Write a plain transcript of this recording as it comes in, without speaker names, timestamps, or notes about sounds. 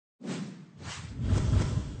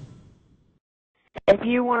If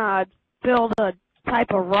you want to build a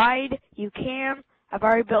type of ride, you can. I've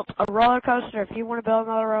already built a roller coaster. If you want to build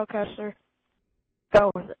another roller coaster, go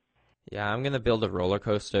with it. Yeah, I'm gonna build a roller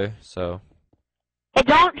coaster, so... Hey,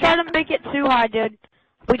 don't try to make it too high, dude.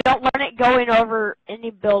 We don't want it going over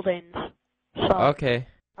any buildings. So. Okay.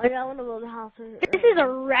 I want to build a house. This is a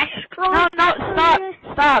restaurant? No,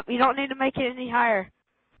 stop. You don't need to make it any higher.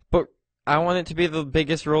 But I want it to be the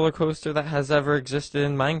biggest roller coaster that has ever existed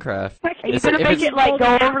in Minecraft. Are you gonna make it like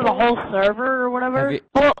go over the whole server or whatever?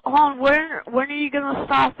 Well, hold on. When are you gonna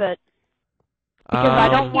stop it? Because I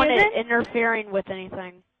don't want it interfering with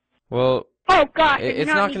anything. Well, oh God, it's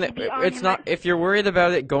not gonna. It's not. If you're worried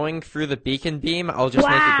about it going through the beacon beam, I'll just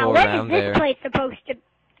make it go around there. What is this place supposed to?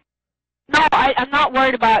 No, I'm not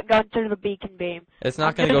worried about it going through the beacon beam. It's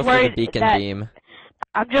not gonna go through the beacon beam.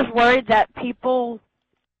 I'm just worried that people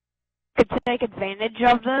could take advantage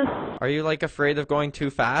of this. Are you like afraid of going too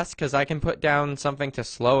fast? Because I can put down something to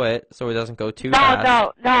slow it so it doesn't go too fast.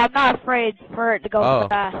 No, I'm not afraid for it to go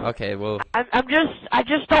fast. Okay, well. I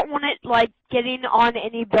just don't want it like getting on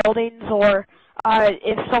any buildings or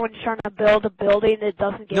if someone's trying to build a building that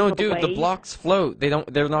doesn't get in the way. No, dude, the blocks float.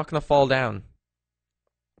 They're not gonna fall down.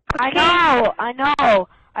 I know.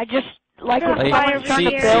 I just like when someone's trying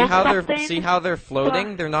to build something. See how they're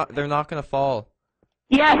floating? They're not gonna fall.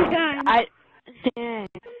 Yes,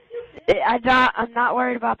 I'm not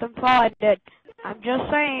worried about them falling, dude. I'm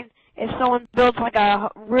just saying, if someone builds like a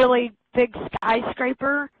really big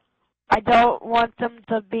skyscraper, I don't want them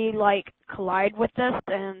to be like collide with this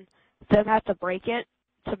and then have to break it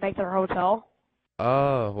to make their hotel.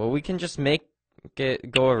 Oh, well, we can just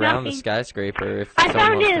go around the skyscraper if I someone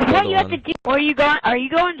found wants it. to build What you have one. to do? Are you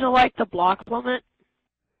going to like the block limit?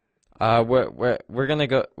 We're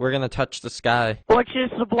gonna touch the sky. Which is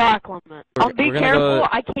the block limit? Be careful.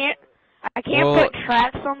 I can't put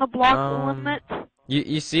tracks on the block limit.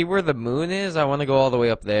 You see where the moon is? I want to go all the way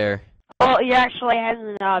up there. Well, you're actually heading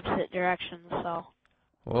in the opposite direction, so.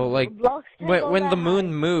 Well, like when the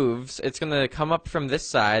moon moves, it's gonna come up from this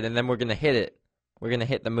side, and then we're gonna hit it. We're gonna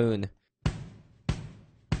hit the moon.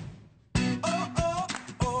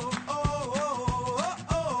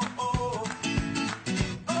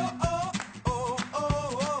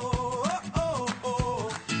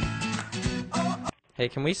 Hey,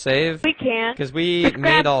 can we save? We can. Because we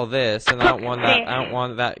made all this, and I don't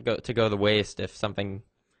want that to go to waste if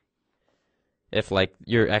like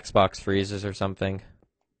your Xbox freezes or something.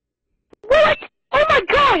 What? Oh my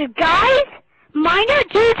God, guys! Miner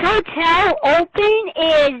Dude's hotel open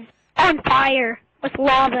is on fire with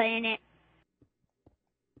lava in it.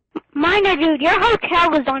 Miner Dude, your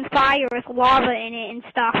hotel is on fire with lava in it and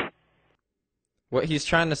stuff. What he's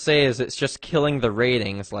trying to say is it's just killing the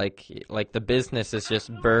ratings, like the business is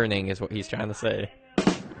just burning, is what he's trying to say.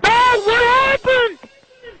 Oh, what happened?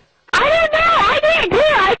 I don't know. I didn't hear.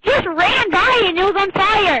 I just ran by and it was on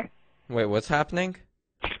fire. Wait, what's happening?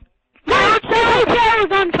 The hotel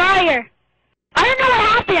was on fire. I don't know what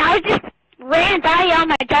happened. I just ran by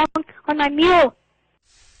on my mule.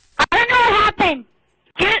 I don't know what happened.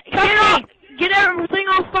 Get everything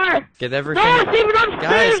on fire. Get everything. No, it's even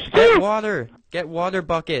upstairs, guys, get water. Get water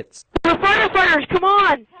buckets. The firefighters, come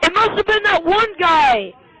on. It must have been that one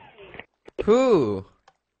guy. Who?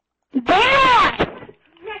 Boss!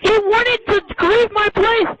 He wanted to grieve my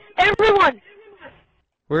place. Everyone.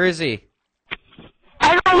 Where is he?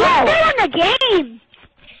 I don't know. He's still in the game.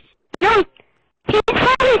 No, he's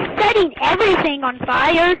probably setting everything on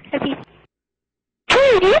fire.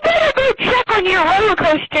 Dude, you better go check on your roller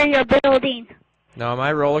coaster you're building. No,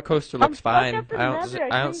 my roller coaster looks fine. I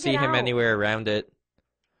don't see him out. anywhere around it.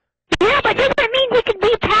 Yeah, but doesn't mean he can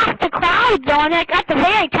be past the clouds on it, at the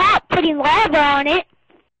very top, putting lava on it.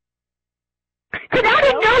 Cause out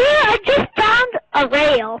of nowhere, I just found a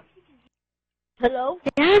rail. Hello?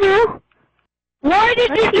 Yeah, I know. Why did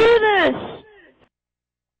you do this?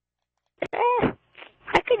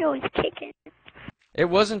 I could always kick it. It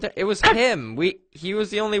wasn't. It was him. He was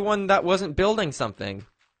the only one that wasn't building something.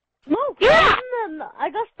 No, Yeah.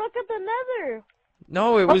 I got stuck at the nether.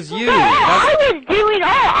 No, it was you. No, I was doing all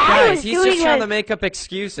I Guys, was he's doing just trying to was make up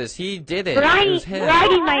excuses. He did it. It was him.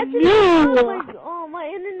 riding my Actually, mule. my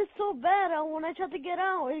internet's so bad. When I tried to get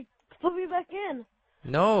out, it put me back in.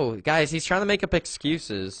 No, guys, he's trying to make up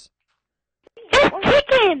excuses. Just kick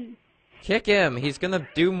him. Kick him. He's gonna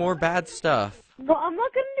do more bad stuff. But I'm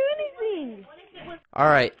not gonna do anything.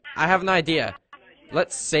 Alright, I have an idea.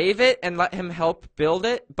 Let's save it and let him help build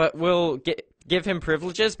it, but we'll give him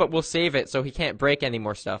privileges, but we'll save it so he can't break any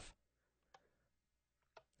more stuff.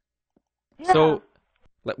 Yeah. So,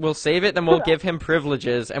 we'll save it, then we'll give him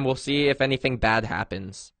privileges, and we'll see if anything bad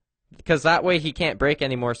happens. because that way he can't break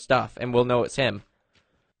any more stuff, and we'll know it's him.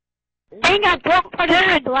 Dang, I broke part of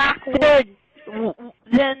the black wood.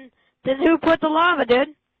 Then who put the lava, dude?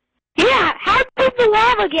 Yeah, how did the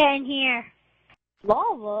lava get in here?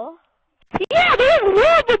 Lava? Yeah, there's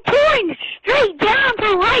lava pouring straight down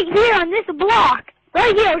from right here on this block.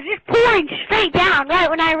 Right here, it was just pouring straight down right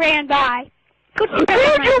when I ran by.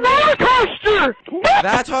 Here's your roller coaster!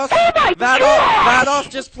 Vatos, Oh my gosh! Vatos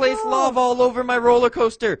just placed lava all over my roller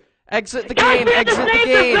coaster. Exit the Guys, game, we have to exit the save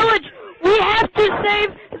game. the village! We have to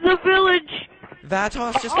save the village!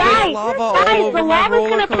 Vatos just Guys, placed lava all guys, over the my lava's roller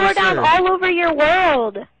gonna pour down coaster. all over your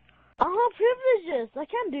world. I have privileges. I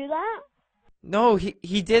can't do that. No,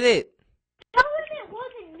 he did it. Tell him it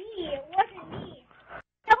wasn't me. It wasn't me.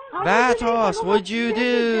 Vatos, what'd you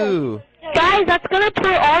do? Guys, that's gonna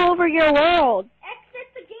pour all over your world. Exit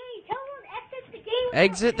the game. Tell him exit the game.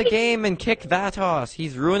 Exit the game and kick Vatos.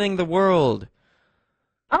 He's ruining the world.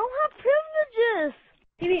 I don't have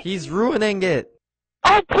privileges. He's ruining it.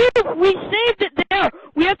 Oh, please, we saved it there!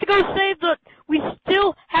 We have to go save we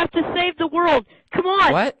still have to save the world! Come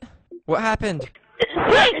on! What? What happened?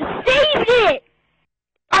 Wait, saved it.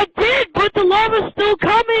 I did, but the lava's still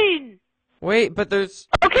coming! Wait, but there's...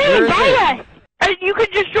 Okay, Where is invite it? us. You can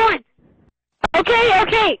just join!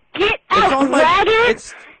 Okay, get It's out, on my... water.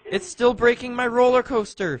 It's still breaking my roller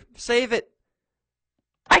coaster. Save it.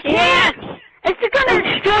 I can't. It's gonna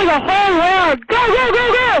destroy the whole world.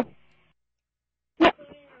 Go.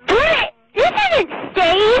 Wait, this isn't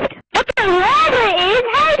saved. But the lava is.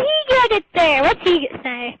 How'd he get it there? What's he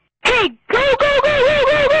say? Hey, go.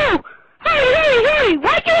 Hurry.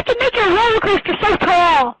 Why'd you have to make your roller coaster so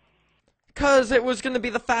tall? Cause it was gonna be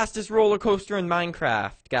the fastest roller coaster in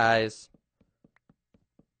Minecraft, guys.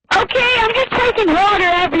 Okay, I'm just placing water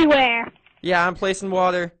everywhere. Yeah, I'm placing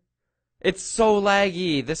water. It's so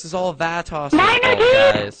laggy. This is all Vatos' Miner, fault, dude.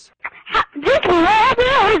 guys. This lava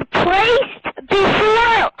was placed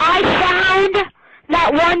before I found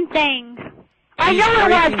that one thing. I He's know it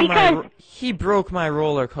was breaking because... he broke my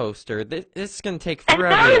roller coaster. This is gonna take And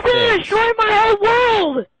forever now to he's gonna fix. destroy my whole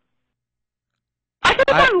world! I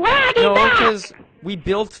keep on lagging No, back. because we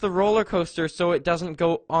built the roller coaster so it doesn't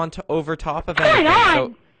go over top of Hang anything.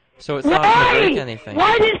 on. So it's not gonna break Why? anything.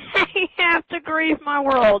 Why did he have to grieve my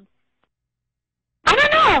world? I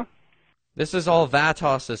don't know. This is all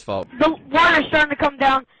Vatos' fault. The water's starting to come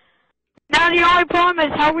down. Now the only problem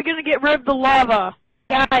is how are we gonna get rid of the lava?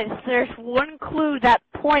 Guys, there's one clue that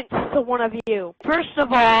points to one of you. First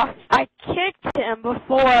of all, I kicked him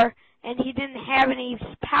before and he didn't have any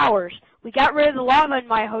powers. We got rid of the lava in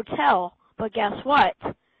my hotel, but guess what?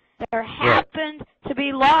 There happened to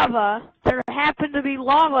be lava. There happened to be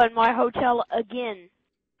lava in my hotel again.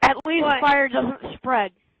 At least What? fire doesn't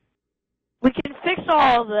spread. We can fix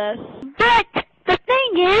all of this. But the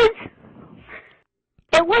thing is,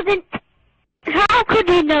 it wasn't... How could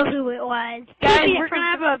we know who it was? Guys, Maybe we're from-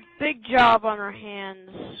 gonna have a big job on our hands.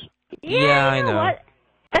 Yeah, I you know. What?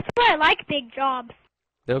 That's why I like big jobs.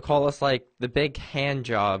 They'll call us like the big hand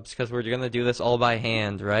jobs because we're gonna do this all by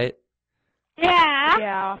hand, right? Yeah.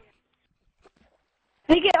 Yeah.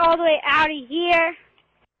 We get all the way out of here.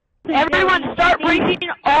 Everyone start breaking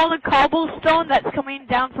all the cobblestone that's coming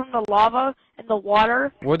down from the lava and the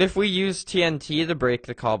water. What if we use TNT to break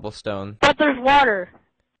the cobblestone? But there's water.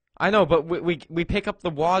 I know, but we pick up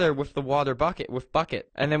the water with the water bucket,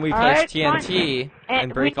 and then we All place right, TNT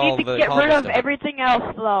and break we all need the to get rid of cobblestone. everything else,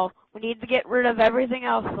 though. We need to get rid of everything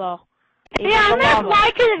else, though. Even Yeah, the I'm gonna lava. fly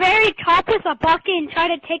to the very top with a bucket and try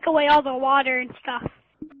to take away all the water and stuff.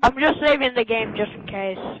 I'm just saving the game just in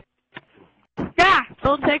case. Yeah.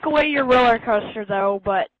 Don't take away your roller coaster, though,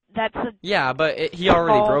 but that's a... Yeah, but he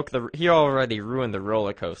already ruined the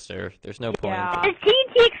roller coaster. There's no point. Yeah. Is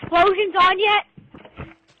TNT explosions on yet?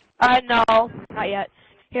 No, not yet.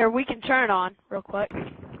 Here, we can turn it on real quick.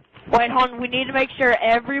 Wait, hold on. We need to make sure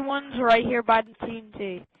everyone's right here by the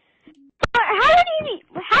TNT. But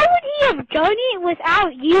how would he have done it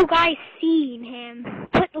without you guys seeing him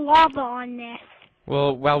put lava on this?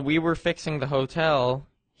 Well, while we were fixing the hotel,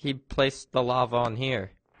 he placed the lava on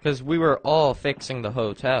here. Because we were all fixing the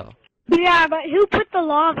hotel. Yeah, but who put the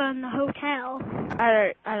lava in the hotel?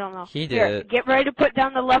 I don't know. He Here, did. get ready to put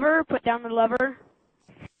down the lever. Put down the lever.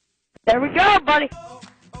 There we go, buddy.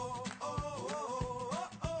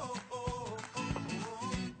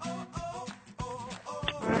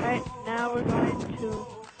 Alright, now we're going to...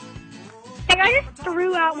 Like, I just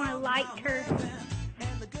threw out my lighter.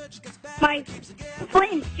 My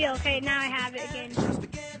flint and steel. Okay, now I have it again.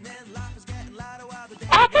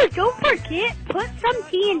 Also, don't forget, put some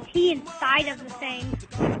TNT inside of the thing.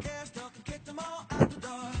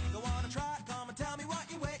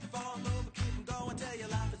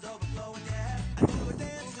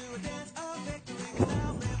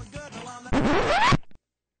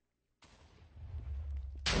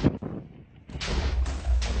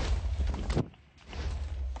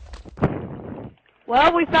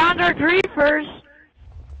 Well, we found our griefers.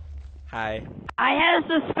 Hi. I had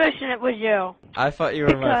a suspicion it was you. I thought you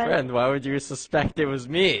were my Because- friend. Why would you suspect it was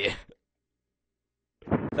me?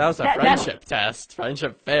 That was a That's- friendship test.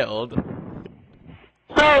 Friendship failed.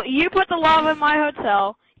 So, you put the lava in my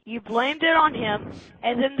hotel, you blamed it on him,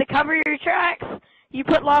 and then to cover your tracks, you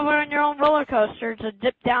put lava on your own roller coaster to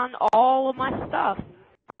dip down all of my stuff.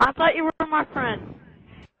 I thought you were my friend.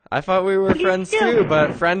 I thought we were You friends do. too,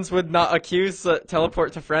 but friends would not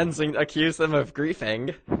teleport to friends and accuse them of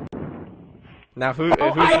griefing. Now who's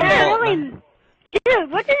Oh, in I fault? am. Really,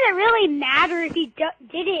 dude, what does it really matter if he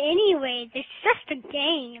did it anyways? It's just a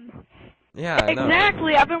game. Yeah, I know.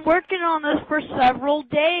 Exactly, I've been working on this for several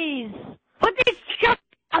days. But it's just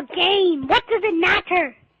a game. What does it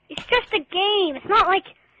matter? It's just a game. It's not like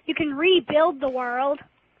you can rebuild the world.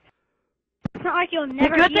 It's not like you'll The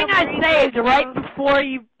never good be thing able to I rebuild saved the right world. before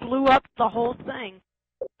you blew up the whole thing.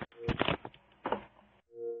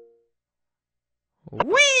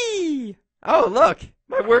 Whee! Oh, look!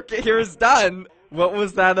 My work here is done! What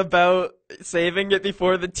was that about saving it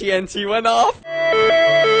before the TNT went off?